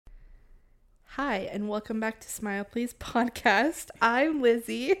Hi, and welcome back to Smile Please podcast. I'm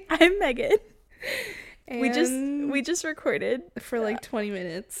Lizzie. I'm Megan. And we just recorded for like 20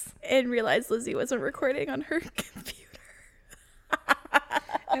 minutes. and realized Lizzie wasn't recording on her computer.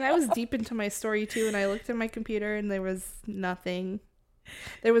 And I was deep into my story too, and I looked at my computer and there was nothing.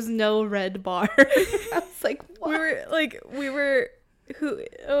 There was no red bar. I was like, what?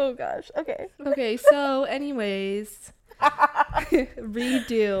 Oh gosh. Okay. Okay, so anyways,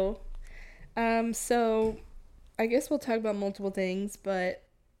 redo. So I guess we'll talk about multiple things, but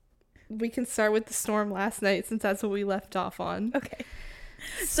we can start with the storm last night since that's what we left off on. Okay.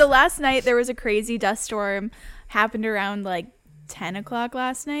 So last night there was a crazy dust storm, happened around like 10 o'clock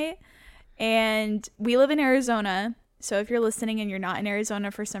last night, and we live in Arizona. So if you're listening and you're not in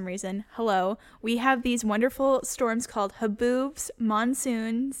Arizona for some reason, hello. We have these wonderful storms called haboobs,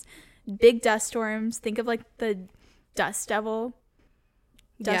 monsoons, big dust storms. Think of like the dust devil.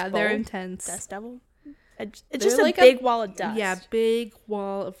 Yeah, they're intense. Dust devil. It's just like a big wall of dust. Yeah, big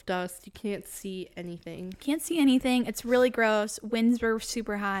wall of dust. You can't see anything. Can't see anything. It's really gross. Winds were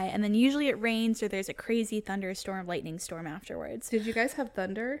super high. And then usually it rains or there's a crazy thunderstorm, lightning storm afterwards. Did you guys have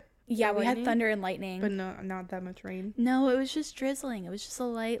thunder? Yeah, we had thunder and lightning. But not that much rain. No, it was just drizzling. It was just a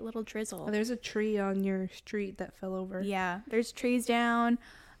light little drizzle. Oh, there's a tree on your street that fell over. Yeah, there's trees down.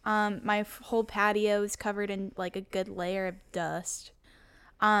 My whole patio is covered in like a good layer of dust.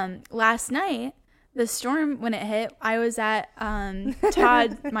 Last night, the storm, when it hit, I was at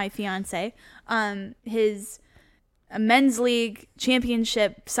Todd, my fiance, his men's league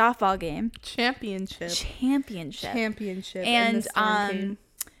championship softball game. Championship. And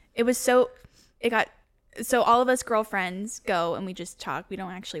it was so all of us girlfriends go and we just talk. We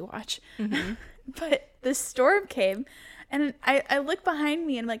don't actually watch. Mm-hmm. But the storm came and I look behind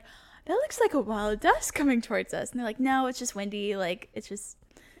me and I'm like, that looks like a wall of dust coming towards us. And they're like, no, it's just windy. Like, it's just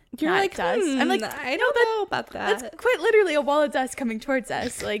You're like, dust. I'm like, I don't know about that. That's quite literally a wall of dust coming towards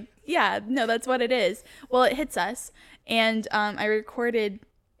us. Like, yeah, no, that's what it is. Well, it hits us. And I recorded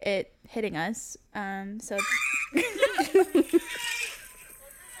it hitting us. So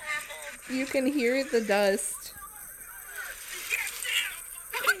you can hear the dust.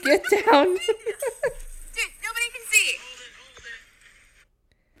 Get down. Dude, nobody can see.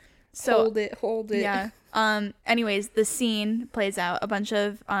 So Hold it. Yeah. Anyways, the scene plays out. A bunch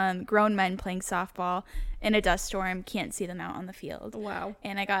of grown men playing softball in a dust storm. Can't see them out on the field. Wow.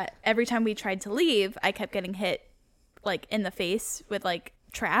 And every time we tried to leave, I kept getting hit like in the face with like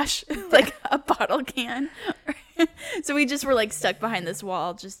trash, like a bottle can. So we just were like stuck behind this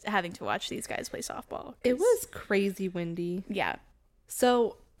wall, just having to watch these guys play softball. It was crazy windy. Yeah.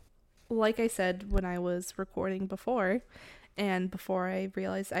 So, like I said when I was recording before, and before I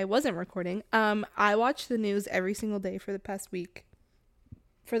realized I wasn't recording, I watched the news every single day for the past week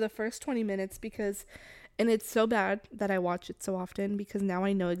for the first 20 minutes and it's so bad that I watch it so often because now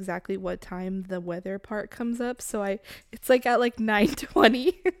I know exactly what time the weather part comes up. So it's like at like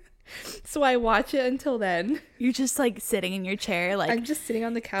 9:20. So I watch it until then. You're just like sitting in your chair, like I'm just sitting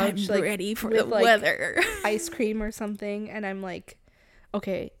on the couch, I'm like ready for with, the like, weather. ice cream or something, and I'm like,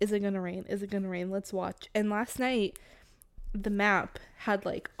 okay, is it gonna rain? Let's watch. And last night the map had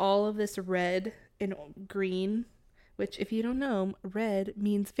like all of this red and green, which if you don't know, red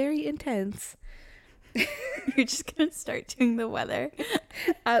means very intense. You're just gonna start doing the weather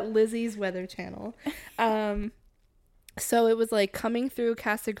At Lizzie's weather channel. So it was like coming through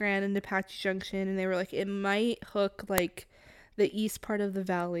Casa Grande and Apache Junction, and they were like, it might hook like the east part of the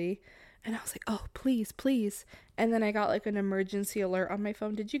valley. And I was like, oh, please. And then I got like an emergency alert on my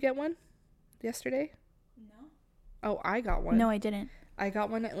phone. Did you get one yesterday? No. Oh, I got one. No, I didn't. I got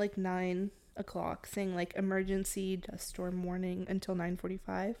one at like 9 o'clock saying like emergency dust storm warning until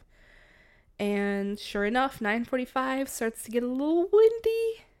 9:45. And sure enough, 9:45 starts to get a little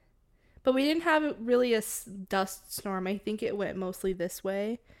windy. But we didn't have really a dust storm. I think it went mostly this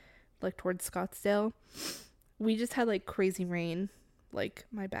way, like towards Scottsdale. We just had like crazy rain. Like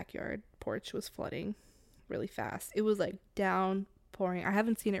my backyard porch was flooding really fast. It was like downpouring. I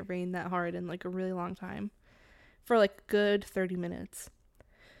haven't seen it rain that hard in like a really long time. For like a good 30 minutes.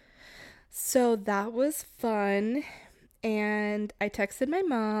 So that was fun. And I texted my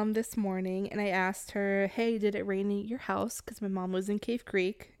mom this morning and I asked her, hey, did it rain at your house? Because my mom was in Cave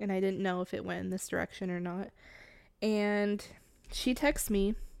Creek and I didn't know if it went in this direction or not. And she texted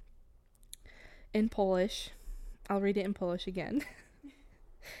me in Polish. I'll read it in Polish again.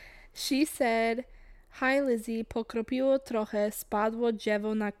 She said, hi Lizzie, pokropiło trochę, spadło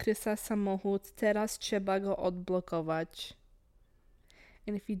drzewo na krysa samochód, teraz trzeba go odblokować.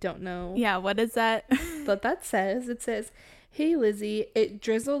 And if you don't know, Yeah, what is that? what that says, it says, Hey Lizzie, it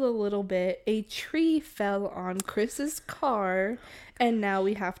drizzled a little bit. A tree fell on Chris's car, and now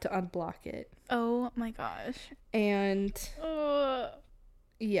we have to unblock it. Oh my gosh. And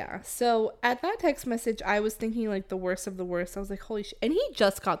yeah, so at that text message, I was thinking like the worst of the worst. I was like, holy shit. And he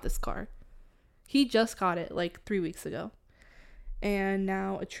just got this car. He just got it like 3 weeks ago. And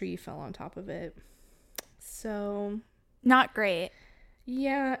now a tree fell on top of it. So Not great.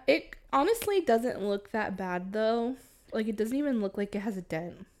 yeah, it honestly doesn't look that bad though. Like, it doesn't even look like it has a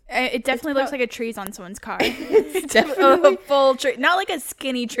dent. It definitely looks like a tree's on someone's car. It's definitely a full tree. Not like a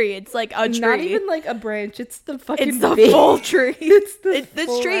skinny tree. It's like a tree. not even like a branch. It's the fucking It's the big. full tree. It's the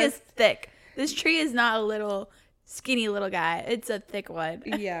This tree is thick. This tree is not a little skinny little guy. It's a thick one.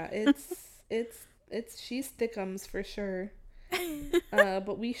 Yeah, it's she's thickums for sure.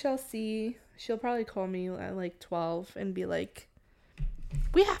 But we shall see. She'll probably call me at like 12 and be like,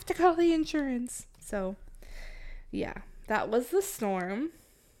 we have to call the insurance. So yeah, that was the storm.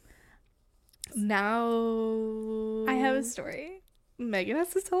 Now I have a story. Megan has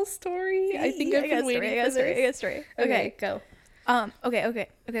to tell a story. I think I've been waiting for this. I got a story. Okay, go.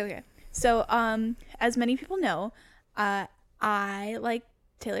 Okay. So, as many people know, I like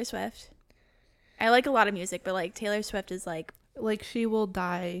Taylor Swift. I like a lot of music, but like Taylor Swift is like She will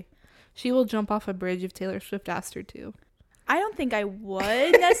die. She will jump off a bridge if Taylor Swift asked her to. I don't think I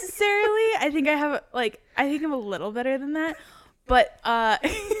would necessarily. I think I'm a little better than that. But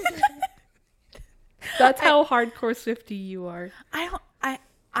That's how hardcore Swiftie you are.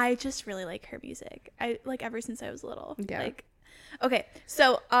 I just really like her music. I like ever since I was little. Yeah. Like, okay,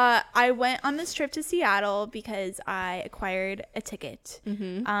 so I went on this trip to Seattle because I acquired a ticket.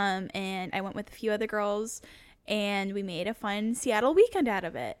 Mm-hmm. And I went with a few other girls, and we made a fun Seattle weekend out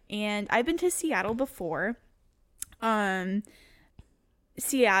of it. And I've been to Seattle before.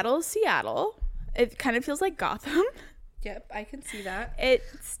 Seattle. It kind of feels like Gotham. Yep, I can see that.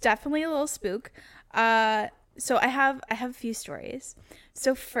 It's definitely a little spook. So I have a few stories.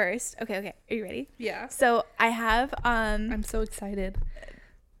 So first, okay, are you ready? Yeah. So I have I'm so excited.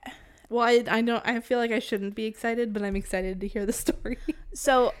 Well, I know I feel like I shouldn't be excited, but I'm excited to hear the story.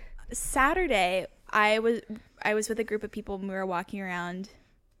 So Saturday I was with a group of people and we were walking around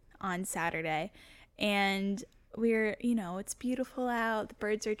on Saturday, and we're, it's beautiful out, the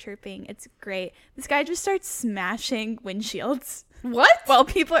birds are chirping, it's great. This guy just starts smashing windshields. What? Well,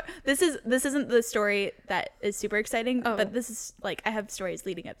 this isn't the story that is super exciting, but this is like, I have stories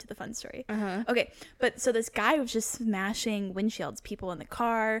leading up to the fun story. Uh-huh. Okay, but so this guy was just smashing windshields, people in the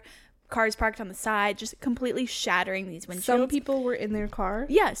cars parked on the side, just completely shattering these windshields. Some people were in their car?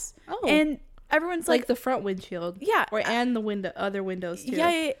 Yes. Oh. And everyone's like the front windshield. Yeah. And the other windows too.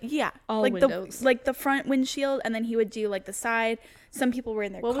 Yeah. All like windows. The front windshield, and then he would do like the side. Some people were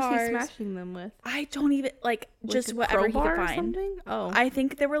in their cars. What was he smashing them with? I don't even just whatever he could crowbar or find. Something? Oh. I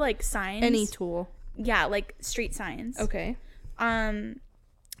think there were like signs. Any tool. Yeah, like street signs. Okay.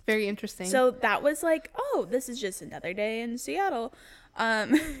 Very interesting. So that was like, oh, this is just another day in Seattle.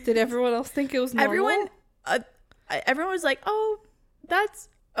 Did everyone else think it was normal? Everyone was like, oh, that's.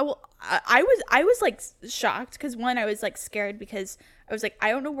 Oh, well, I was like shocked because one, I was like scared because I was like, I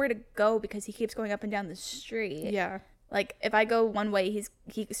don't know where to go because he keeps going up and down the street. Yeah. Like if I go one way,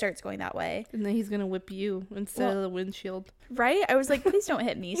 he starts going that way, and then he's gonna whip you instead of the windshield. Right? I was like, please don't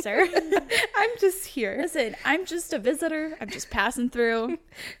hit me, sir. I'm just here. Listen, I'm just a visitor. I'm just passing through.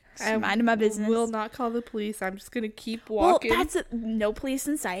 Just minding my business. Will not call the police. I'm just gonna keep walking. Well, that's it. No police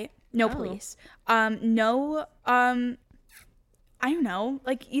in sight. No police. No. I don't know.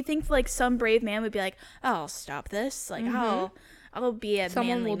 Like you think like some brave man would be like, oh, I'll stop this. Like I'll be a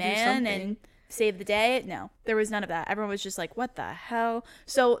manly man and save the day. No, there was none of that. Everyone was just like, what the hell?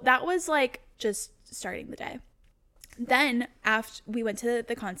 So that was like just starting the day. Then after we went to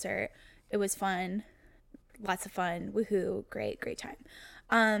the concert, it was fun. Lots of fun. Woohoo. Great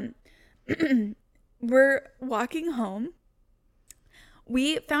time. We're walking home.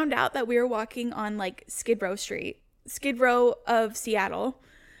 We found out that we were walking on like Skid Row of Seattle.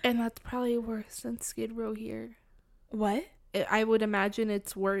 And that's probably worse than Skid Row here. What? I would imagine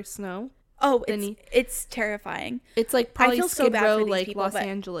it's worse, no? Oh, it's terrifying. It's like probably I feel so Skid bad Row, for these like people, Los but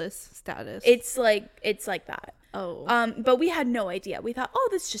Angeles status. It's like that. Oh. But we had no idea. We thought, oh,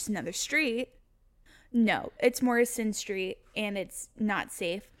 this is just another street. No, it's Morrison Street, and it's not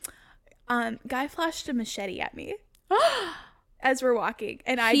safe. Guy flashed a machete at me as we're walking,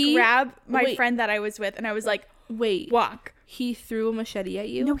 and I grabbed my friend that I was with, and I was like, wait, walk. He threw a machete at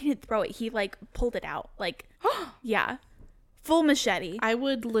you? No, he didn't throw it. He like pulled it out. Like, yeah. Full machete. I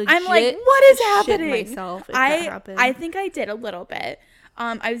would legit I'm like, what is shit happening? myself if that happened. I think I did a little bit.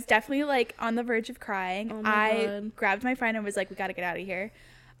 I was definitely like on the verge of crying. Oh my I God. grabbed my friend and was like, we got to get out of here.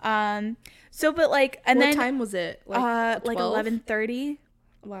 So, but like, and what then time was it? like 12? 11:30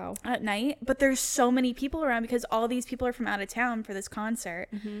 Wow. at night. But there's so many people around because all these people are from out of town for this concert,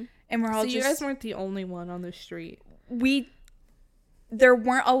 and we're all So just you guys weren't the only one on the street. there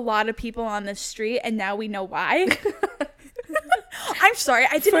weren't a lot of people on the street, and now we know why. I'm sorry,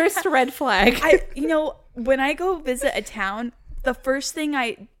 I didn't. First red flag. When I go visit a town, the first thing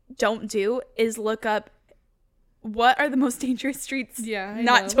I don't do is look up what are the most dangerous streets I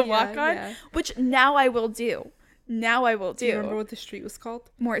not know. to walk on, which now I will do. Do you remember what the street was called?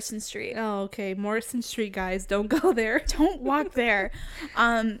 Morrison Street. Oh, okay. Morrison Street, guys. Don't go there. Don't walk there.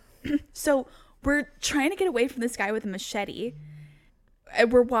 So we're trying to get away from this guy with a machete.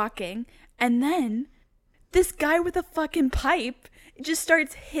 And we're walking, and then this guy with a fucking pipe just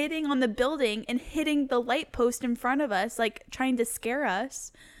starts hitting on the building and hitting the light post in front of us, like trying to scare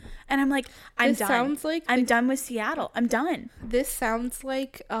us. And I'm like, I'm done. I'm done with Seattle. I'm done. This sounds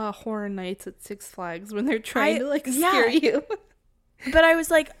like Horror Nights at Six Flags when they're trying to scare you. But I was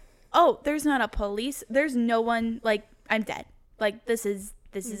like, oh, there's not a police. There's no one. Like, I'm dead. Like, this is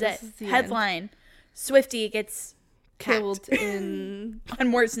it. Headline: Swiftie gets Killed in on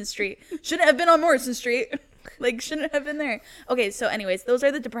Morrison Street. Shouldn't have been on Morrison Street. Like, shouldn't have been there. Okay, so anyways, those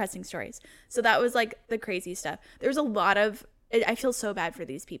are the depressing stories. So that was like the crazy stuff. There's a lot of, I feel so bad for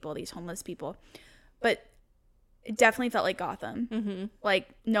these people, these homeless people, but it definitely felt like Gotham. Like,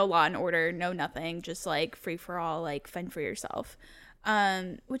 no law and order, no nothing, just like free for all, like fend for yourself.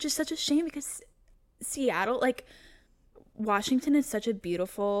 Which is such a shame because Seattle, like Washington is such a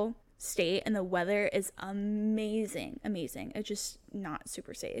beautiful state and the weather is amazing. It's just not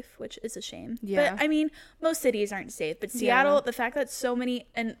super safe, which is a shame. But I mean, most cities aren't safe, but Seattle, the fact that so many,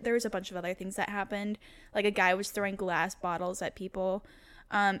 and there was a bunch of other things that happened, like a guy was throwing glass bottles at people.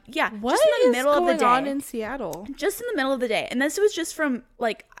 What just in the middle of the day on in Seattle? Just in the middle of the day. And this was just from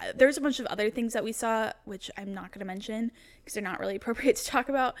like there's a bunch of other things that we saw, which I'm not going to mention because they're not really appropriate to talk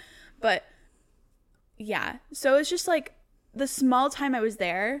about. But yeah, so it's just like the small time I was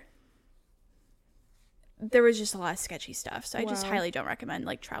there, there was just a lot of sketchy stuff. So I just highly don't recommend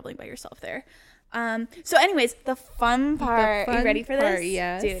like traveling by yourself there. So anyways, the fun part. Are you ready for this?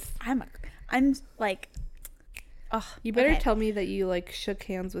 Yes. Dude, I'm like, oh, you better tell me that you like shook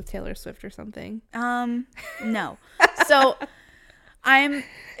hands with Taylor Swift or something. No. So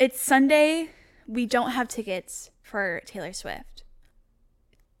it's Sunday. We don't have tickets for Taylor Swift.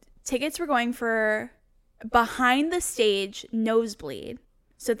 Tickets were going for behind the stage nosebleed.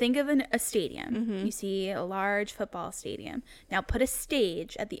 So think of a stadium. You see a large football stadium. Now put a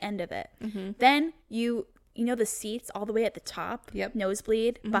stage at the end of it. Then you know the seats all the way at the top,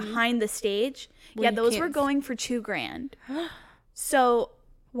 nosebleed, behind the stage. Well, those were going for $2,000. So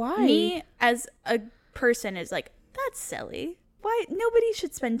why? Me as a person is like, that's silly. Why? Nobody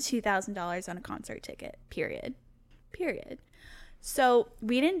should spend $2,000 on a concert ticket, period. So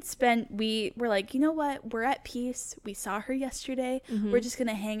we were like, you know what? We're at peace. We saw her yesterday. We're just going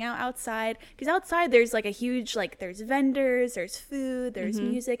to hang out outside. Because outside there's like a huge, like there's vendors, there's food, there's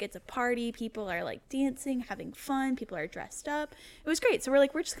music. It's a party. People are like dancing, having fun. People are dressed up. It was great. So we're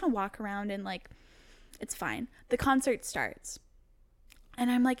like, we're just going to walk around and like, it's fine. The concert starts.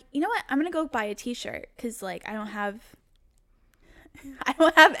 And I'm like, you know what? I'm going to go buy a t-shirt. Because like, I don't have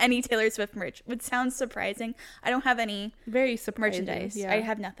any Taylor Swift merch, which sounds surprising. I don't have any very surprising merchandise. Yeah. I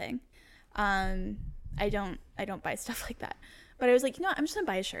have nothing. I don't buy stuff like that. But I was like, you know what? I'm just gonna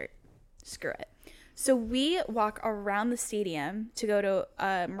buy a shirt. Screw it. So we walk around the stadium to go to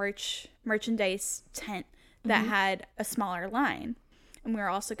a merchandise tent that had a smaller line. And we were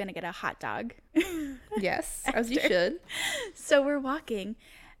also gonna get a hot dog. Yes, as you should. So we're walking.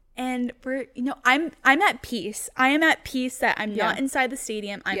 And we're, I'm at peace. I am at peace that I'm not inside the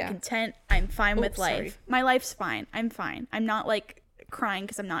stadium. I'm content. I'm fine with life. Sorry. My life's fine. I'm fine. I'm not like crying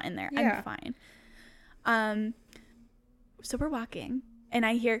because I'm not in there. I'm fine. So we're walking and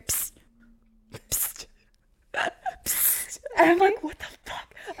I hear psst, psst, psst. And I'm like, what the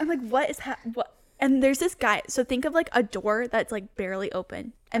fuck? I'm like, what is what? And there's this guy. So think of like a door that's like barely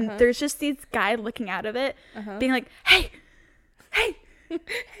open. And there's just this guy looking out of it being like, hey. Hey,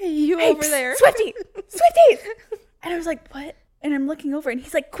 you over there. Swiftie. And I was like, what? And I'm looking over and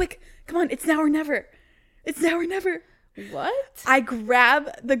he's like, quick, come on. It's now or never. What? I grab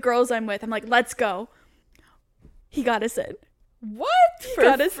the girls I'm with. I'm like, let's go. He got us in. What?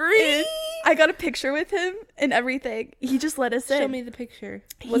 For free? I got a picture with him and everything. He just let us in. Show me the picture.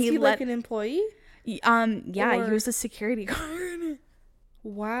 Was he like an employee? Yeah, he was a security guard.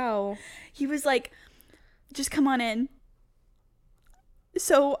 Wow. He was like, just come on in.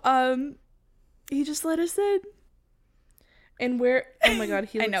 So he just let us in. And where? Oh my god,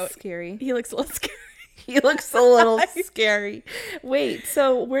 he I looks know. scary. He looks a little scary. He looks a little scary. Wait,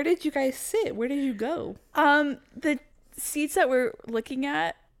 so where did you guys sit? Where did you go? The seats that we're looking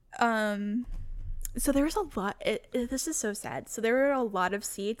at, so there was a lot. This is so sad. So there were a lot of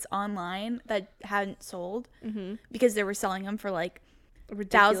seats online that hadn't sold because they were selling them for like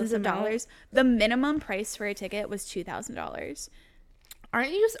thousands of dollars. The minimum price for a ticket was $2,000.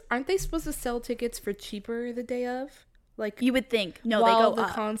 Aren't they supposed to sell tickets for cheaper the day of? Like You would think no, while they go the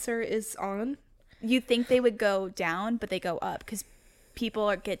up. concert is on. You'd think they would go down, but they go up because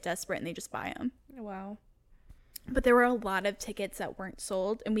people get desperate and they just buy them. Wow. But there were a lot of tickets that weren't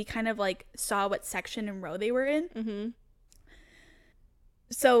sold, and we kind of like saw what section and row they were in. Mm-hmm.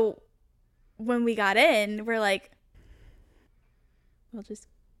 So when we got in, we're like, we'll just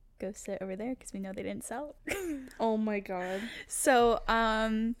go sit over there because we know they didn't sell. Oh my god. So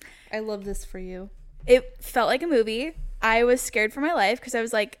I love this for you. it felt like a movie. I was scared for my life because I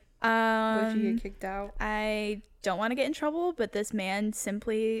was like, Would you get kicked out? I don't want to get in trouble, but this man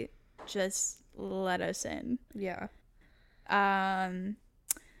simply just let us in. Yeah.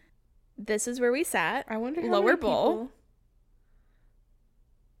 This is where we sat. I wonder how lower many bowl. people...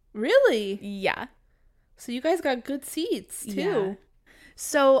 Really? Yeah. So you guys got good seats too. Yeah.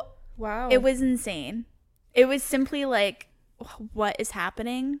 So Wow. it was insane. It was simply like, what is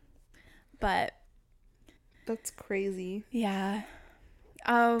happening? But That's crazy. yeah.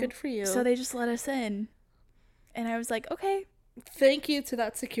 Good for you. So they just let us in. And I was like, okay, Thank you to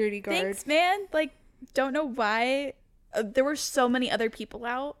that security guard. thanks, man. Like, don't know why. There were so many other people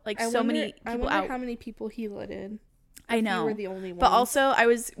out. Like, I many people wonder out. how many people he let in. I If know. You were the only one. But also,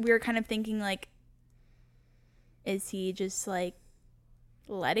 we were kind of thinking, like, is he just, like,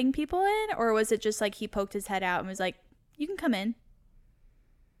 letting people in? Or was it just, like, he poked his head out and was like, you can come in?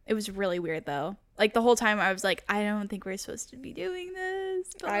 It was really weird, though. Like, the whole time I was like, I don't think we're supposed to be doing this.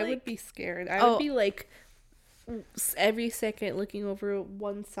 But, I like, would be scared. I would be like every second looking over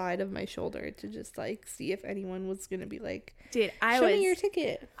one side of my shoulder to just like see if anyone was gonna be like, dude, show me your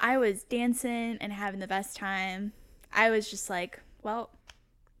ticket. I was dancing and having the best time. I was just like, well,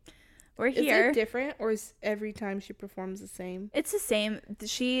 we're here. Is it different, or is every time she performs the same? It's the same.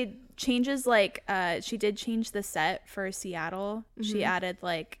 She changes, like, she did change the set for Seattle. She added,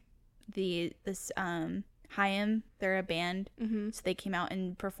 like, this Haim, they're a band, so they came out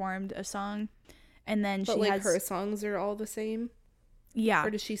and performed a song. And then But she like has her songs are all the same, yeah, or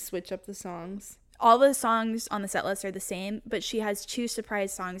does she switch up the songs? all the songs on the set list are the same, but she has 2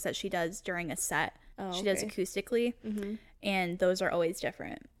 surprise songs that she does during a set. Oh, She does okay. acoustically, and those are always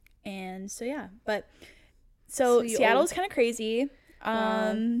different. And so yeah, but so you Seattle's always- kind of crazy.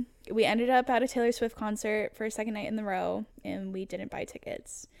 Wow. We ended up at a Taylor Swift concert for a second night in the row, and we didn't buy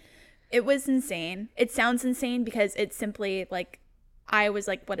tickets. It was insane. It sounds insane because it's simply like, I was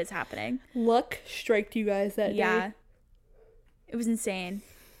like, what is happening? Luck striked you guys that Yeah, day. it was insane.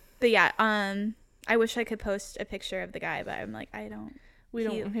 But yeah, I wish I could post a picture of the guy, but I'm like, I don't. We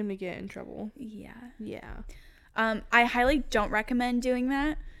don't want him to get in trouble. Yeah. Yeah. I highly don't recommend doing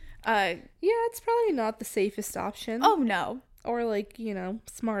that. Yeah, it's probably not the safest option. Oh no. Or like,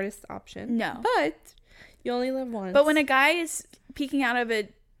 smartest option. No. But you only live once. But when a guy is peeking out of a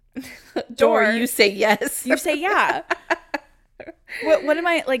door, door, you say yes. you say yeah. What am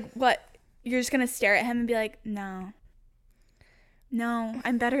I, like, what? You're just gonna stare at him and be like, no,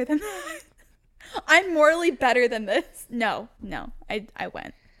 I'm better than that. I'm morally better than this. No, I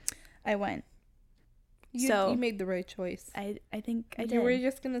went. You made the right choice. I think I did. You were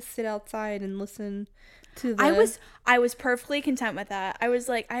just gonna sit outside and listen to the... I was perfectly content with that. I was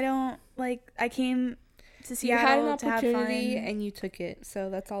like, I came to You Seattle had an to have opportunity fun. and you took it, so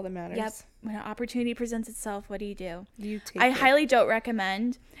that's all that matters. Yep. When an opportunity presents itself, what do? You take I it. highly don't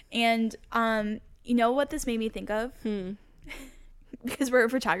recommend. And you know what this made me think of? Because we're a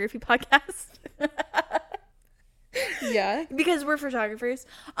photography podcast. Yeah. Because we're photographers.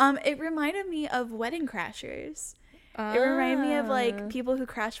 It reminded me of Wedding Crashers. It reminded me of like people who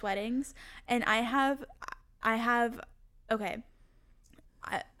crash weddings. And I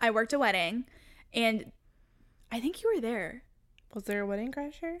worked a wedding, and I think you were there. Was there a wedding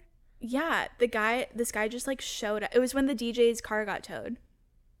crasher? Yeah, this guy just like showed up. It was when the DJ's car got towed.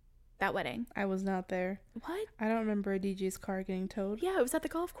 That wedding. I was not there. What? I don't remember a DJ's car getting towed. Yeah, it was at the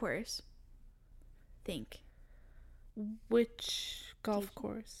golf course. Think. Which golf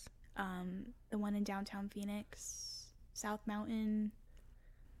course? The one in downtown Phoenix, South Mountain.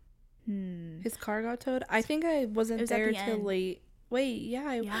 His car got towed? I think I wasn't It was at there the till end. late. Wait,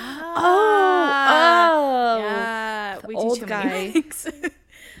 yeah. Yeah. Oh! Yeah. The We old do too many guy. weddings.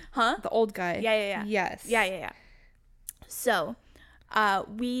 Huh? The old guy. Yeah. Yes. Yeah. So,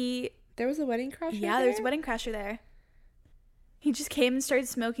 there was a wedding crasher Yeah, there? there's a wedding crasher there. He just came and started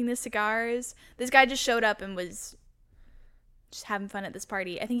smoking the cigars. This guy just showed up and was just having fun at this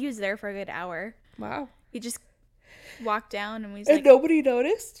party. I think he was there for a good hour. Wow. He just walked down and was and like... nobody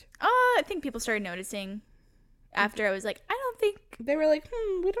noticed? I think people started noticing after I was like, I don't think... They were like,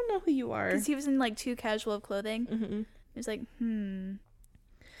 we don't know who you are. Because he was in like too casual of clothing. Mm-hmm. It was like,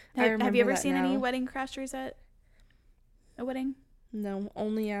 Have Have you ever seen any wedding crashers at a wedding? No,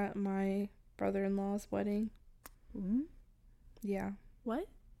 only at my brother-in-law's wedding. Mm-hmm. Yeah. What?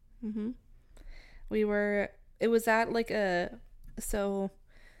 Mm-hmm. It was at like the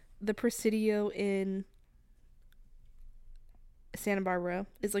Presidio in Santa Barbara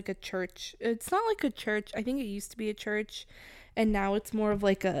is like a church. It's not like a church. I think it used to be a church, and now it's more of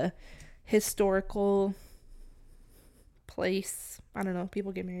like a historical place. I don't know.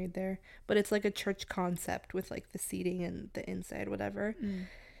 People get married there, but it's like a church concept with like the seating and the inside, whatever.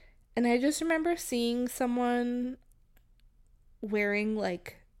 And I just remember seeing someone wearing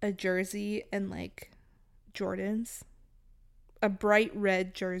like a jersey and like Jordans, a bright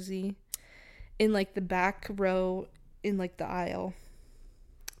red jersey, in like the back row in like the aisle.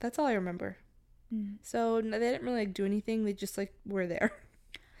 That's all I remember. So they didn't really like do anything. They just like were there.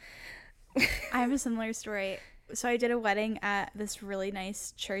 I have a similar story. So I did a wedding at this really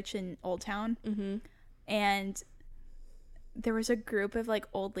nice church in Old Town, and there was a group of like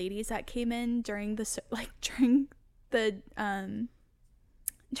old ladies that came in during the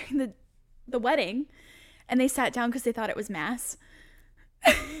wedding, and they sat down because they thought it was mass.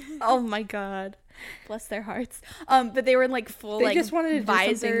 Oh my god, bless their hearts. But they were in like full they like just wanted to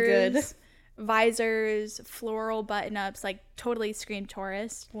do something good. Visors, floral button-ups, like totally screamed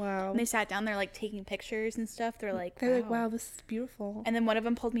tourist. Wow. And they sat down there like taking pictures and stuff. They're like, wow, this is beautiful. And then one of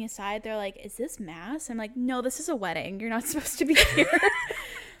them pulled me aside. They're like, is this mass? I'm like, no, this is a wedding. You're not supposed to be here.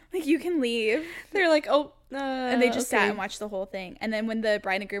 Like, you can leave. They're like, and they just sat and watched the whole thing. And then when the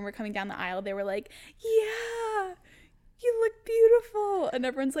bride and groom were coming down the aisle, they were like, yeah, you look beautiful. And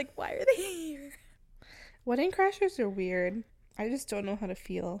everyone's like, why are they here? Wedding crashers are weird. I just don't know how to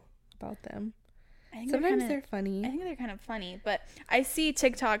feel about them. Sometimes they're funny. I think they're kind of funny, but I see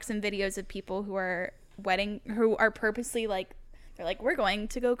TikToks and videos of people who are purposely like, they're like, we're going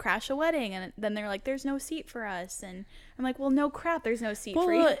to go crash a wedding, and then they're like, there's no seat for us, and I'm like, well, no crap, there's no seat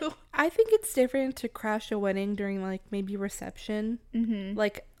for you. I think it's different to crash a wedding during like maybe reception,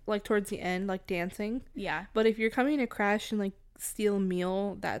 like towards the end, like dancing. Yeah. But if you're coming to crash and like steal a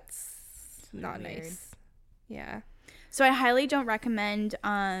meal, that's not weird. Nice. Yeah. So I highly don't recommend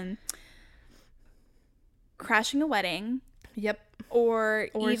crashing a wedding. Yep. Or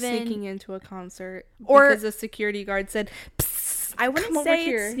even sneaking into a concert or because the security guard said, psst, I wouldn't say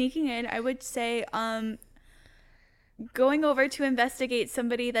it's sneaking in. I would say going over to investigate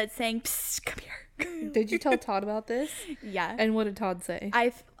somebody that's saying, psst, come here. Did you tell Todd about this? Yeah. And what did Todd say? I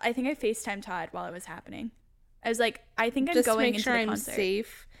think I FaceTimed Todd while it was happening. I was like, I think I'm just going make into sure the I'm concert.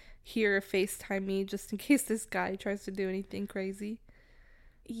 safe. Here, FaceTime me just in case this guy tries to do anything crazy.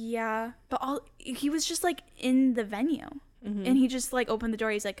 Yeah, but he was just like in the venue, and he just like opened the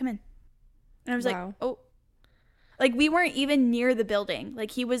door. He's like, "Come in," and I was like, "Oh," like we weren't even near the building. Like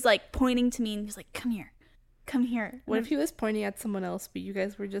he was like pointing to me, and he was like, "Come here, come here." What if he was pointing at someone else, but you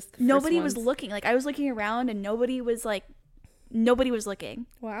guys were just the nobody first was ones? looking. Like I was looking around, and nobody was looking.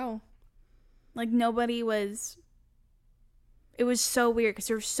 Wow, like nobody was. It was so weird because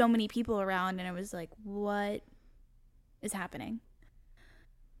there were so many people around, and it was like, what is happening?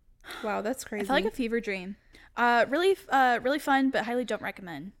 Wow, that's crazy. I felt like a fever dream. Really fun, but highly don't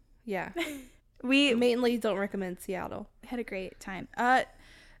recommend. Yeah. We mainly don't recommend Seattle. Had a great time.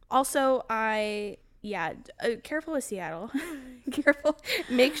 Also, careful with Seattle. Careful.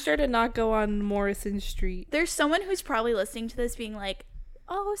 Make sure to not go on Morrison Street. There's someone who's probably listening to this being like,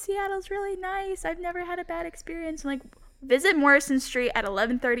 oh, Seattle's really nice. I've never had a bad experience. I'm like, visit Morrison Street at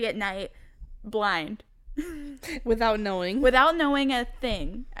 11:30 at night, blind. Without knowing a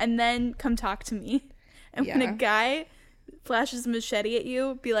thing, and then come talk to me. And when a guy flashes a machete at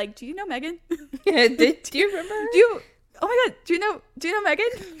you, be like, do you know Megan? Yeah, do you remember? Oh my god, do you know Megan?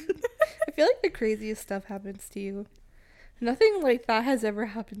 I feel like the craziest stuff happens to you. Nothing like that has ever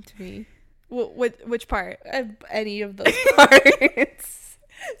happened to me. Which part? Any of those parts.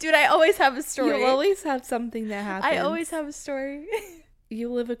 Dude, I always have a story. You always have something that happens. I always have a story.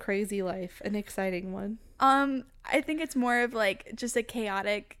 You live a crazy life, an exciting one. I think it's more of like just a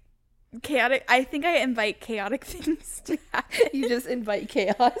chaotic. I think I invite chaotic things to happen. You just invite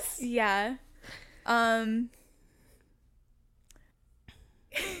chaos. Yeah.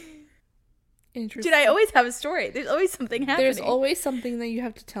 Interesting. Dude, I always have a story. There's always something happening. There's always something that you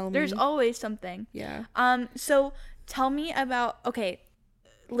have to tell me. There's always something. Yeah. So tell me about, okay,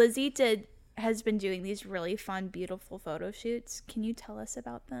 Lizzie has been doing these really fun, beautiful photo shoots. Can you tell us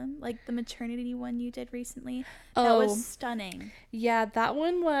about them? Like the maternity one you did recently? That was stunning. Yeah, that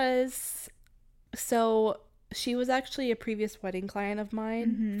one was, so she was actually a previous wedding client of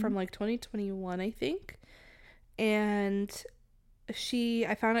mine from like 2021, I think. And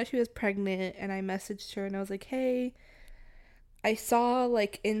I found out she was pregnant, and I messaged her and I was like, hey, I saw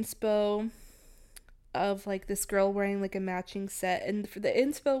like inspo of like this girl wearing like a matching set, and for the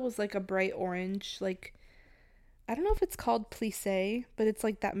inspo was like a bright orange, like I don't know if it's called plissé, but it's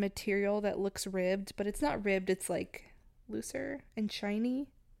like that material that looks ribbed, but it's not ribbed, it's like looser and shiny.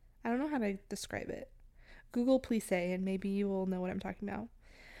 I don't know how to describe it. Google plissé and maybe you will know what I'm talking about.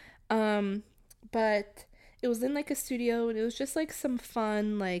 But it was in like a studio, and it was just like some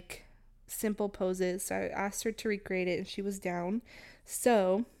fun, like simple poses. So I asked her to recreate it, and she was down.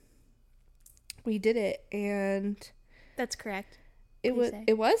 So we did it, and That's correct. it's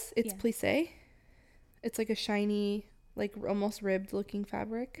Yeah. plissé. It's like a shiny, like almost ribbed looking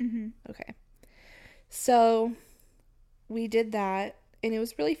fabric. Okay. So we did that, and it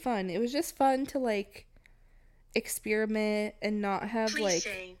was really fun. It was just fun to like experiment and not have like,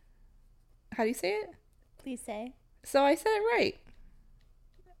 how do you say it? Please say. So I said it right.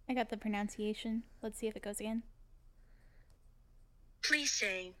 I got the pronunciation. Let's see if it goes again.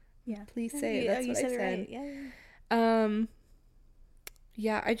 Plissé. Yeah. Please say it. That's you what I said said. it right. Yeah.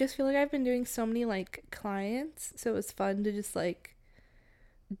 Yeah, I just feel like I've been doing so many like clients, so it was fun to just like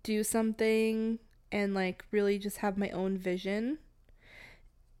do something and like really just have my own vision.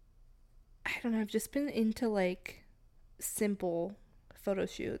 I don't know, I've just been into like simple photo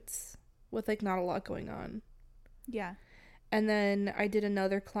shoots with like not a lot going on. Yeah. And then I did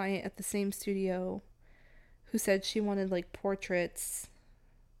another client at the same studio who said she wanted like portraits,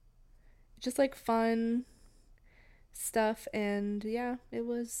 just like fun stuff. And yeah,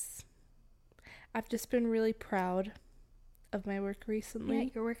 I've just been really proud of my work recently. Yeah,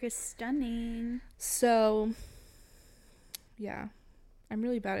 your work is stunning. So yeah, I'm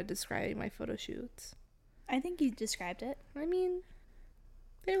really bad at describing my photo shoots. I think you described it. I mean,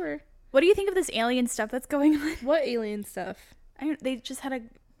 they were. What do you think of this alien stuff that's going on? What alien stuff? They just had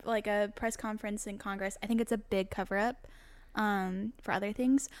a press conference in Congress. I think it's a big cover up for other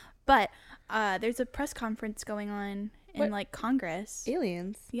things. But there's a press conference going on in like Congress.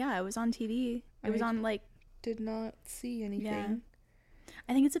 Aliens? Yeah, it was on TV. It was on like, did not see anything. yeah.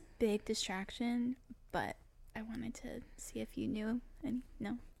 I think it's a big distraction, but I wanted to see if you knew. And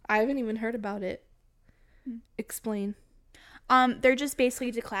no. I haven't even heard about it. Explain. They're just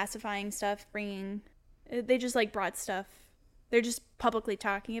basically declassifying stuff, they just like brought stuff. They're just publicly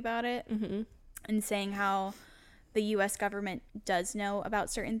talking about it and saying how the U.S. government does know about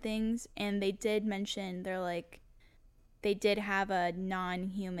certain things. And they did mention, they did have a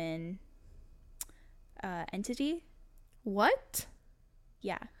non-human entity. What?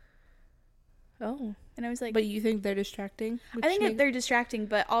 Yeah. Oh. And I was like, But you think they're distracting? I think that they're distracting,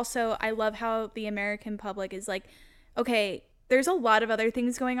 but also I love how the American public is like, okay, there's a lot of other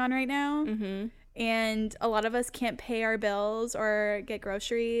things going on right now. And a lot of us can't pay our bills or get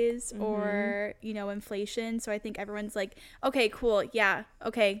groceries or, inflation. So I think everyone's like, okay, cool. Yeah.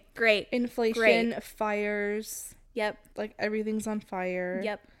 Okay, great. Inflation, fires. Yep. Like everything's on fire.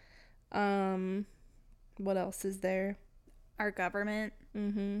 Yep. What else is there? Our government.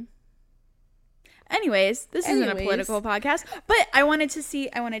 Anyways, this isn't a political podcast, but I wanted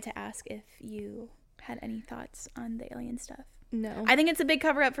to ask if you had any thoughts on the alien stuff. No. I think it's a big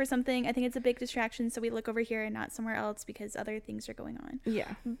cover up for something. I think it's a big distraction, so we look over here and not somewhere else because other things are going on.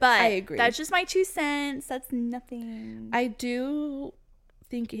 Yeah. But I agree. That's just my 2 cents. That's nothing. I do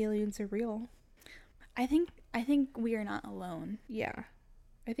think aliens are real. I think we are not alone. Yeah.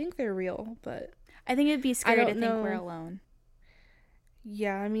 I think they're real, but I think it'd be scary to don't think know. we're alone.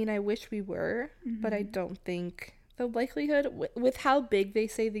 yeah, I mean, I wish we were, but I don't think the likelihood with how big they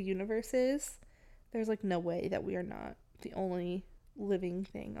say the universe is, there's like no way that we are not the only living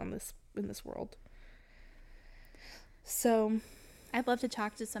thing in this world. So I'd love to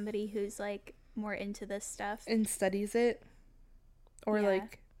talk to somebody who's like more into this stuff and studies it or Yeah.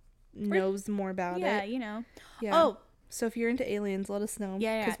 like knows more about yeah, it. Yeah. Oh, so if you're into aliens, let us know.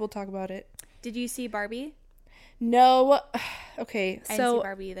 Yeah. Because we'll talk about it. Did you see Barbie? No. Okay, I didn't so see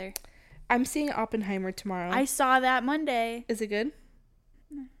Barbie either. I'm seeing Oppenheimer tomorrow. I saw that Monday. Is it good?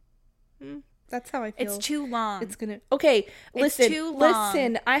 That's how I feel. It's too long. It's gonna. Okay, listen. It's too long.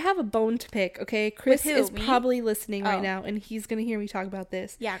 Listen, I have a bone to pick. Okay, Chris With who? is Me? probably listening right Oh. now, and he's gonna hear me talk about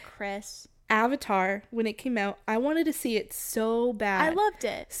this. Yeah, Chris. Avatar, when it came out, I wanted to see it so bad. I loved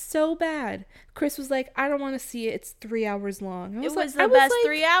it. So bad. Chris was like, I don't want to see it. It's 3 hours long. It was the best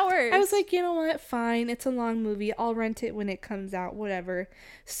 3 hours. I was like, you know what? Fine. It's a long movie. I'll rent it when it comes out. Whatever.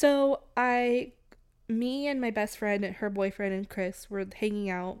 So me and my best friend, her boyfriend, and Chris were hanging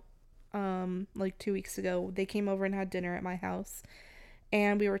out like 2 weeks ago. They came over and had dinner at my house.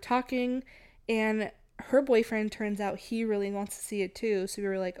 And we were talking, and her boyfriend, turns out he really wants to see it too. So we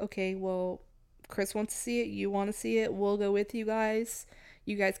were like, okay, well, Chris wants to see it. You want to see it. We'll go with you guys.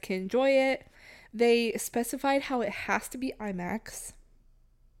 You guys can enjoy it. They specified how it has to be IMAX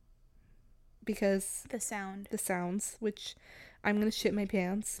because the sounds, which I'm going to shit my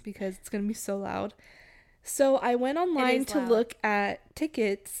pants because it's going to be so loud. So I went online to look at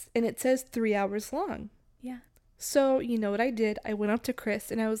tickets, and it says 3 hours long. Yeah. So you know what I did? I went up to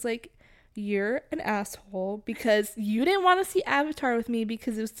Chris and I was like, you're an asshole because you didn't want to see Avatar with me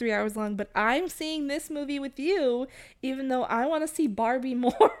because it was 3 hours long, but I'm seeing this movie with you even though I want to see Barbie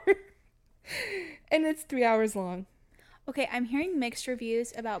more. And it's 3 hours long. Okay, I'm hearing mixed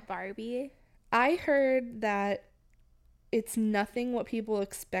reviews about Barbie. I heard that it's nothing what people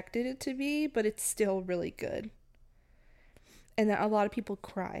expected it to be, but it's still really good. And that a lot of people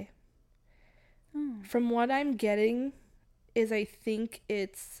cry. From what I'm getting is I think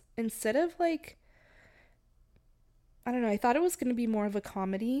it's, instead of like, I don't know, I thought it was going to be more of a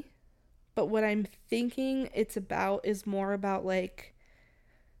comedy, but what I'm thinking it's about is more about like,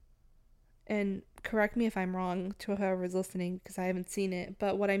 and correct me if I'm wrong to whoever's listening because I haven't seen it,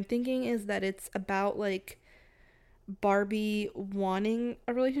 but what I'm thinking is that it's about like Barbie wanting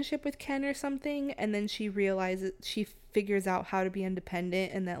a relationship with Ken or something, and then she figures out how to be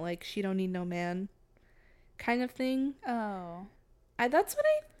independent and that like she don't need no man kind of thing. Oh.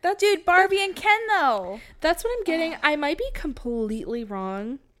 Dude, Barbie and Ken though. That's what I'm getting. I might be completely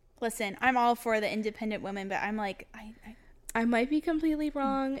wrong. Listen, I'm all for the independent women, but I'm like, I might be completely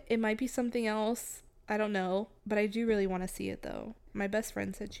wrong. It might be something else. I don't know. But I do really want to see it though. My best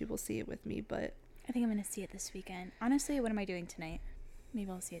friend said she will see it with me, but I think I'm going to see it this weekend. Honestly, what am I doing tonight? Maybe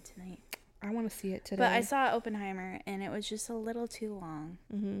I'll see it tonight. I want to see it today. But I saw Oppenheimer and it was just a little too long.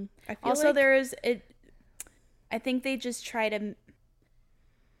 Mm-hmm. Also, I think they just try to...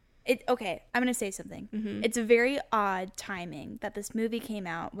 Okay, I'm going to say something. Mm-hmm. It's a very odd timing that this movie came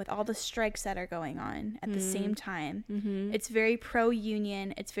out with all the strikes that are going on at the same time. Mm-hmm. It's very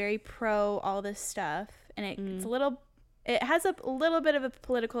pro-union. It's very pro all this stuff. And it's a little... It has a little bit of a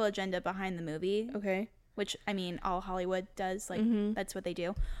political agenda behind the movie. Okay. Which, I mean, all Hollywood does. Like, that's what they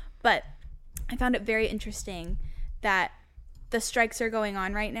do. But I found it very interesting that the strikes are going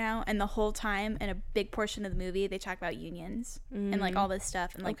on right now, and the whole time in a big portion of the movie they talk about unions and like all this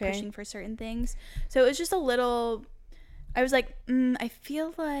stuff and like pushing for certain things. So it was just a little, I was like, I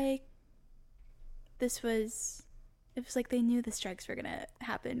feel like it was like they knew the strikes were gonna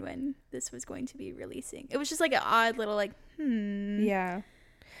happen when this was going to be releasing. It was just like an odd little like yeah,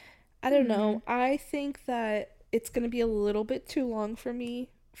 I don't know. I think that it's gonna be a little bit too long for me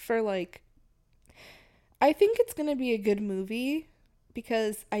for like, I think it's going to be a good movie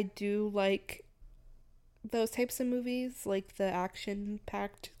because I do like those types of movies, like the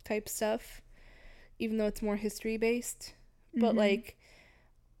action-packed type stuff, even though it's more history-based. But, like,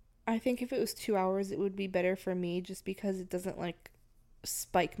 I think if it was 2 hours, it would be better for me just because it doesn't, like,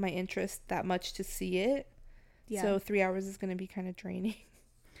 spike my interest that much to see it. Yeah. So 3 hours is going to be kind of draining.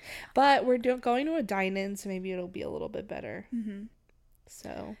 But we're going to a dine-in, so maybe it'll be a little bit better. Mm-hmm.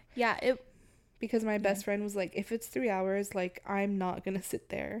 So. Yeah, because my best friend was like, if it's 3 hours, like, I'm not going to sit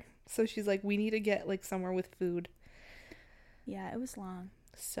there. So she's like, we need to get, like, somewhere with food. Yeah, it was long.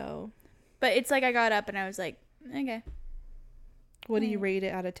 So. But it's like I got up and I was like, okay. What do you rate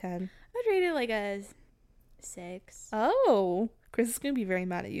it out of 10? I'd rate it like a 6. Oh. Chris is going to be very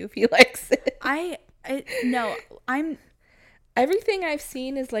mad at you if he likes it. No, Everything I've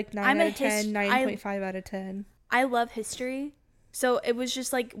seen is like 9 out of 10, 9.5 out of 10. I love history. So it was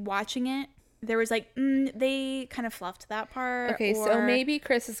just like watching it. There was like, they kind of fluffed that part. Okay, so maybe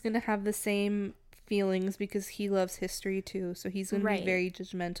Chris is going to have the same feelings because he loves history too. So he's going to be very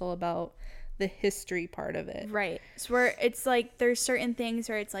judgmental about the history part of it. Right. So where it's like, there's certain things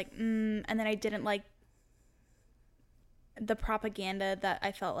where it's like, and then I didn't like the propaganda that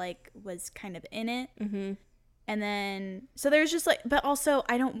I felt like was kind of in it. Mm-hmm. And then, so there's just like, but also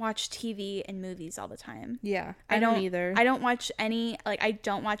I don't watch TV and movies all the time. Yeah, I don't either. I don't watch any, like, I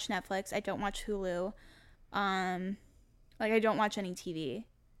don't watch Netflix. I don't watch Hulu. Like, I don't watch any TV.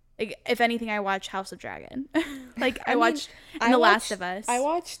 Like, if anything, I watch House of Dragon. Like, I watched The Last of Us. I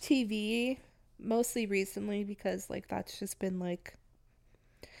watch TV mostly recently because, like, that's just been, like,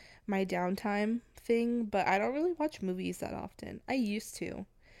 my downtime thing, but I don't really watch movies that often. I used to,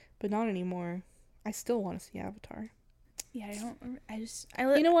 but not anymore. I still want to see Avatar. Yeah,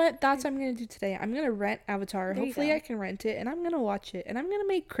 You know what? That's what I'm going to do today. I'm going to rent Avatar. There you Hopefully go. I can rent it, and I'm going to watch it, and I'm going to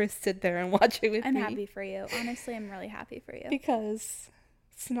make Chris sit there and watch it with I'm me. happy for you. Honestly, I'm really happy for you. Because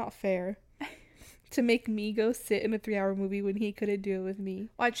it's not fair to make me go sit in a 3-hour movie when he couldn't do it with me.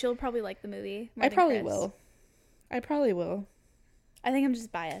 Watch, you'll probably like the movie more I than probably Chris. will. I probably will. I think I'm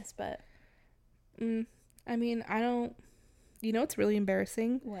just biased, but... I mean, I don't... You know what's really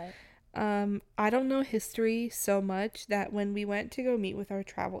embarrassing? What? I don't know history so much that when we went to go meet with our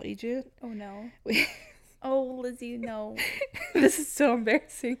travel agent... Oh, no. We... Oh, Lizzie, no. This is so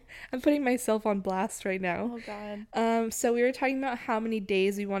embarrassing. I'm putting myself on blast right now. Oh, God. So we were talking about how many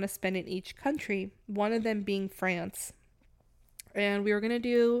days we want to spend in each country. One of them being France. And we were going to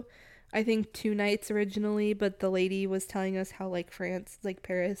do, I think, 2 nights originally, but the lady was telling us how, like, France, like,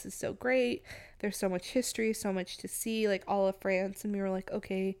 Paris is so great. There's so much history, so much to see, like, all of France. And we were like,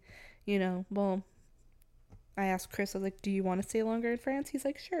 okay, you know, well, I asked Chris, I was like, do you want to stay longer in France? He's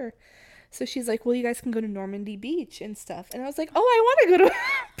like, sure. So she's like, well, you guys can go to Normandy Beach and stuff. And I was like, oh, I want to go to a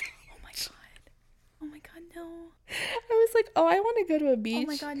beach. Oh, my God. Oh, my God, no. I was like, oh, I want to go to a beach.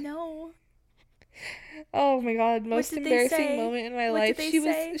 Oh, my God, no. Oh my God, most did they embarrassing say? moment in my What life. did they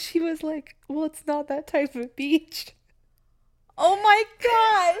say? She was like, well, it's not that type of beach. Oh, my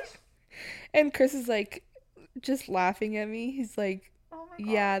gosh. And Chris is like just laughing at me. He's like, Oh, my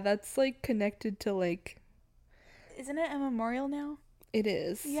God. yeah, that's like connected to like... Isn't it a memorial now? It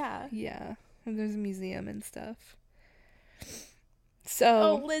is. Yeah. Yeah. And there's a museum and stuff. Oh,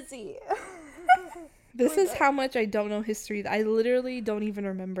 So Lizzie. this is how much I don't know history. I literally don't even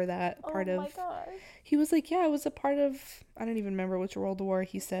remember that part Oh, of... my gosh. He was like, yeah, it was a part of... I don't even remember which World War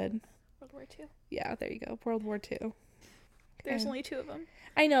he said. World War II. Yeah, there you go. World War II. There's Okay. only 2 of them.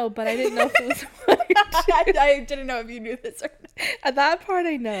 I know, but I didn't know if it was... I didn't know if you knew this or not. At that part,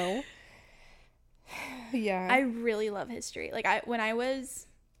 I know. Yeah. I really love history. Like, when I was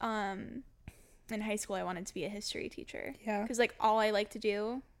in high school, I wanted to be a history teacher. Yeah. Because, like, all I like to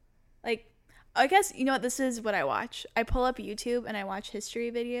do, like, I guess, you know what, this is what I watch. I pull up YouTube and I watch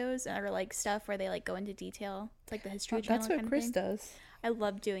history videos or, like, stuff where they, like, go into detail. It's like the History Channel That's what kind Chris of thing. does. I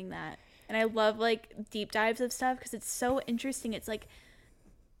love doing that. And I love, like, deep dives of stuff because it's so interesting. It's, like,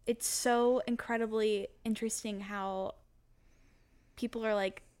 it's so incredibly interesting how people are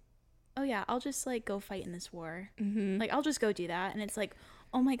like, oh, yeah, I'll just, like, go fight in this war. Mm-hmm. Like, I'll just go do that. And it's like,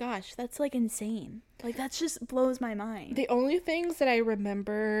 oh, my gosh, that's, like, insane. Like, that just blows my mind. The only things that I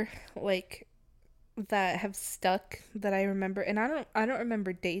remember, like, that have stuck that I remember, and I don't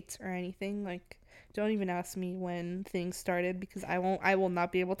remember dates or anything. Like, don't even ask me when things started because I will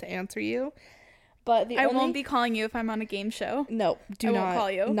not be able to answer you. But I won't be calling you if I'm on a game show. No, I won't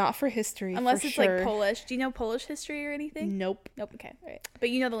call you. Not for history. Unless for it's, sure. like, Polish. Do you know Polish history or anything? Nope. Nope, okay. All right. But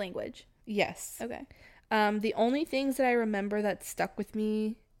you know the language. Yes. Okay. The only things that I remember that stuck with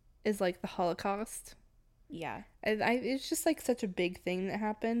me is, like, the Holocaust. Yeah. It's just, like, such a big thing that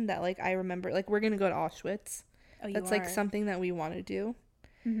happened that, like, I remember, like, we're gonna go to Auschwitz. Oh, you That's are. like something that we want to do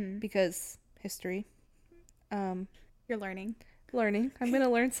because history. You're learning. I'm gonna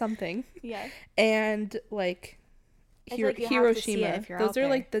learn something. Yeah. And like, I feel like you have to see it Hiroshima. if you're Those out are there.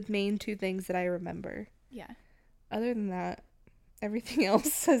 like the main 2 things that I remember. Yeah. Other than that, everything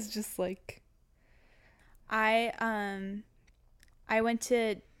else is just like... I went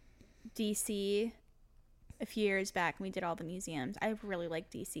to DC a few years back and we did all the museums. I really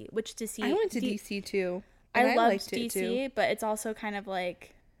like DC. I went to DC too. I And loved liked it, DC, too. but it's also kind of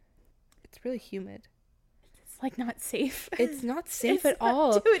like, It's really humid. it's like not safe. It's not safe It's at not-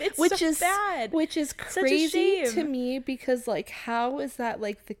 all. dude, it's which so is bad. Which is Such a crazy to shame. me because, like, how is that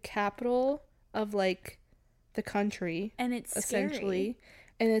like the capital of like the country? And it's Essentially,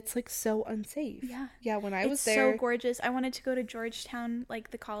 and it's like so unsafe. Yeah. Yeah. When I It's was there, so gorgeous. I wanted to go to Georgetown,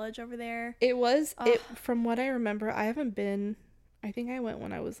 like the college over there. it was Ugh. it. From what I remember, I haven't been. I think I went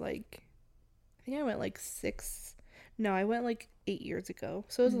when I was like, I think I went like 6. No, I went like 8 years ago.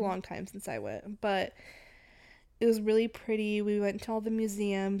 So it was a long time since I went, but it was really pretty. We went to all the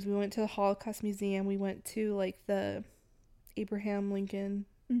museums. We went to the Holocaust Museum. We went to like the Abraham Lincoln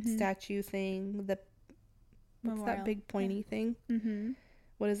statue thing. What's Memorial. that big pointy thing? Mm-hmm.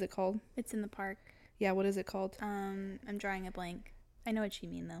 What is it called? It's in the park. Yeah, what is it called? I'm drawing a blank. I know what you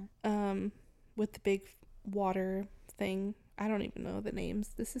mean though. With the big water thing. I don't even know the names.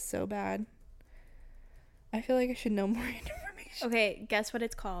 This is so bad. I feel like I should know more information. Okay, guess what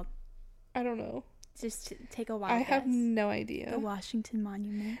it's called. I don't know. Just take a wild I guess. have no idea. The Washington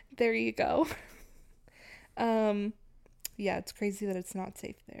Monument. There you go. Yeah, it's crazy that it's not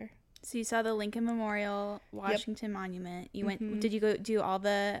safe there. So you saw the Lincoln Memorial, Washington Monument. You went. Mhm. Did you go do all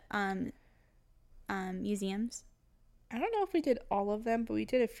the museums? I don't know if we did all of them, but we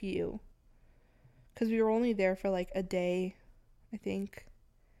did a few. Because we were only there for like a day, I think.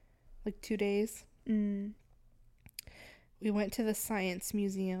 Like 2 days. Mm. We went to the Science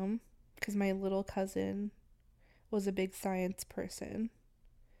Museum because my little cousin was a big science person.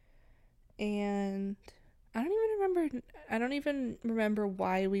 And I don't even remember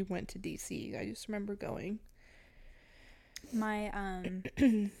why we went to DC. I just remember going. My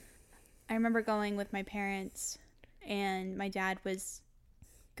I remember going with my parents, and my dad was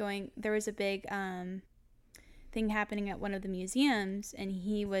going. There was a big thing happening at one of the museums, and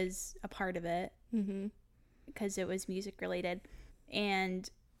he was a part of it because it was music related. And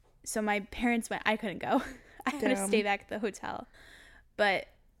so my parents went. I couldn't go. I had to stay back at the hotel. But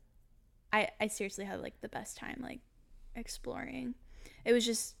I seriously had like the best time like exploring. It's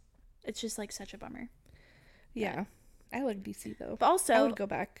just like such a bummer. Yeah. I like DC though. But also I would go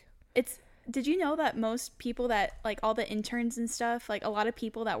back. Did you know that most people that like all the interns and stuff, like a lot of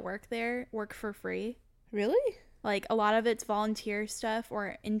people that work there work for free? Really? Like a lot of it's volunteer stuff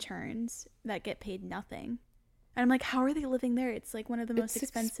or interns that get paid nothing. And I'm like, how are they living there? It's like one of the most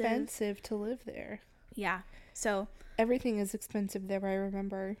expensive. It's expensive to live there. Yeah. So everything is expensive there, I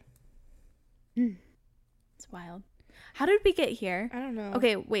remember. It's wild. How did we get here? I don't know.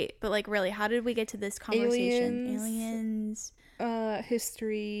 Okay, wait, but like really, how did we get to this conversation? Aliens.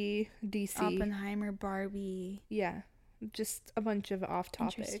 History, DC. Oppenheimer, Barbie. Yeah. Just a bunch of off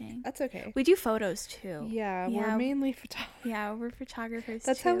topic. Interesting. That's okay. We do photos too. Yeah, we're mainly photographers. Yeah, we're photographers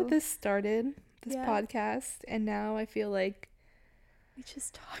That's too. how this started, this podcast, and now I feel like we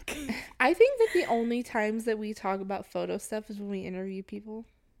just talk. I think that the only times that we talk about photo stuff is when we interview people.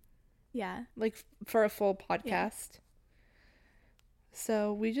 Yeah. Like for a full podcast. Yeah.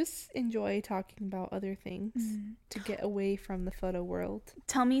 So we just enjoy talking about other things to get away from the photo world.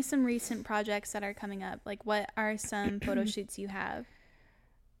 Tell me some recent projects that are coming up. Like what are some photo shoots you have?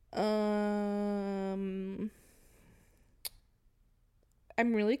 I'm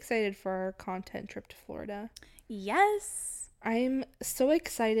really excited for our content trip to Florida. Yes. I'm so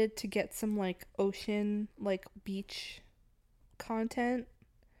excited to get some like ocean, like beach content.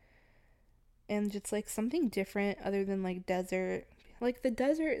 And just like something different other than like desert. Like the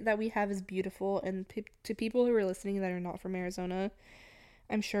desert that we have is beautiful, and to people who are listening that are not from Arizona,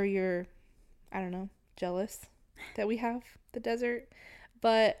 I'm sure you're, I don't know, jealous that we have the desert,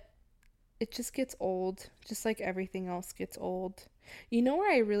 but it just gets old, just like everything else gets old. You know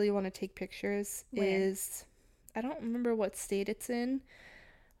where I really want to take pictures is, I don't remember what state it's in,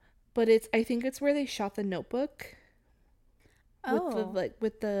 but I think it's where they shot The Notebook.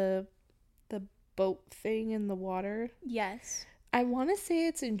 With the boat thing in the water. Yes. I want to say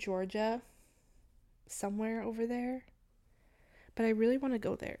it's in Georgia, somewhere over there, but I really want to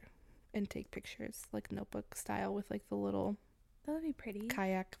go there and take pictures, like Notebook style, with like the little that would be pretty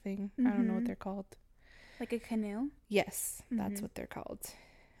kayak thing. I don't know what they're called. Like a canoe? Yes, that's what they're called.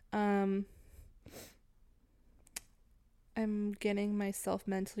 I'm getting myself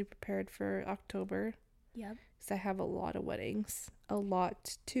mentally prepared for October. Yep. Because I have a lot of weddings. A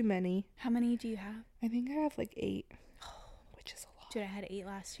lot. Too many. How many do you have? I think I have like 8. Which is a lot. Dude, I had 8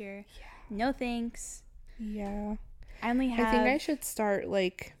 last year. Yeah. No thanks. Yeah. I only have... I think I should start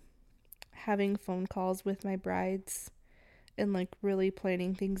like having phone calls with my brides and like really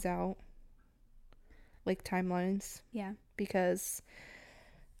planning things out. Like timelines. Yeah. Because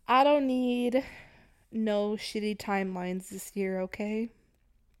I don't need no shitty timelines this year, okay?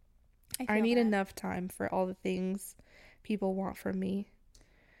 I need enough time for all the things people want from me.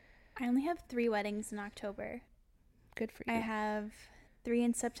 I only have 3 weddings in October. Good for you. I have 3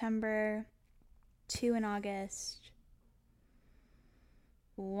 in September, 2 in August,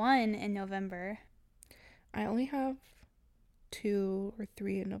 1 in November. I only have 2 or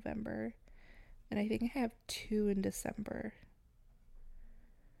 3 in November. And I think I have 2 in December.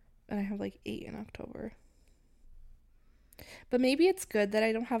 And I have like 8 in October. But maybe it's good that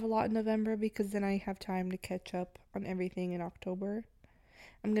I don't have a lot in November, because then I have time to catch up on everything in October.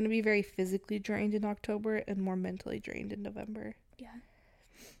 I'm going to be very physically drained in October and more mentally drained in November. Yeah.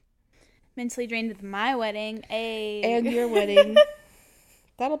 Mentally drained with my wedding. And your wedding.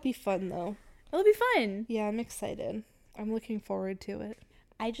 That'll be fun, though. It'll be fun. Yeah, I'm excited. I'm looking forward to it.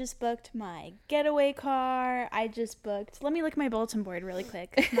 I just booked my getaway car. Let me look at my bulletin board really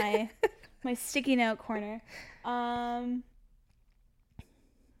quick. My sticky note corner.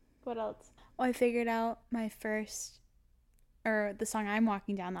 What else? Oh, I figured out my first or the song I'm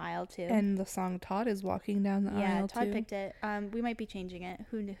walking down the aisle to. And the song Todd is walking down the aisle yeah, to. Todd picked it. We might be changing it.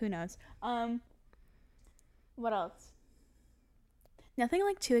 Who knows? What else? Nothing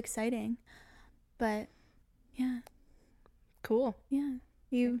like too exciting, but yeah. Cool. Yeah.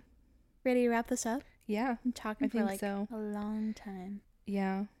 You ready to wrap this up? Yeah. I'm talking I for think like so. a long time.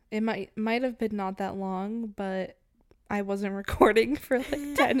 Yeah. It might have been not that long, but I wasn't recording for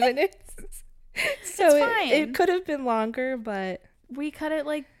like 10 minutes. So It's fine. it could have been longer, but We cut it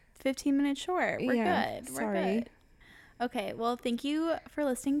like 15 minutes short. We're yeah, good. We're sorry. good. Okay, well, thank you for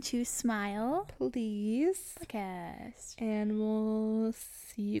listening to Smile Please. Podcast. And we'll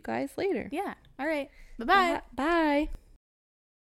see you guys later. Yeah. All right. Bye-bye. Bye.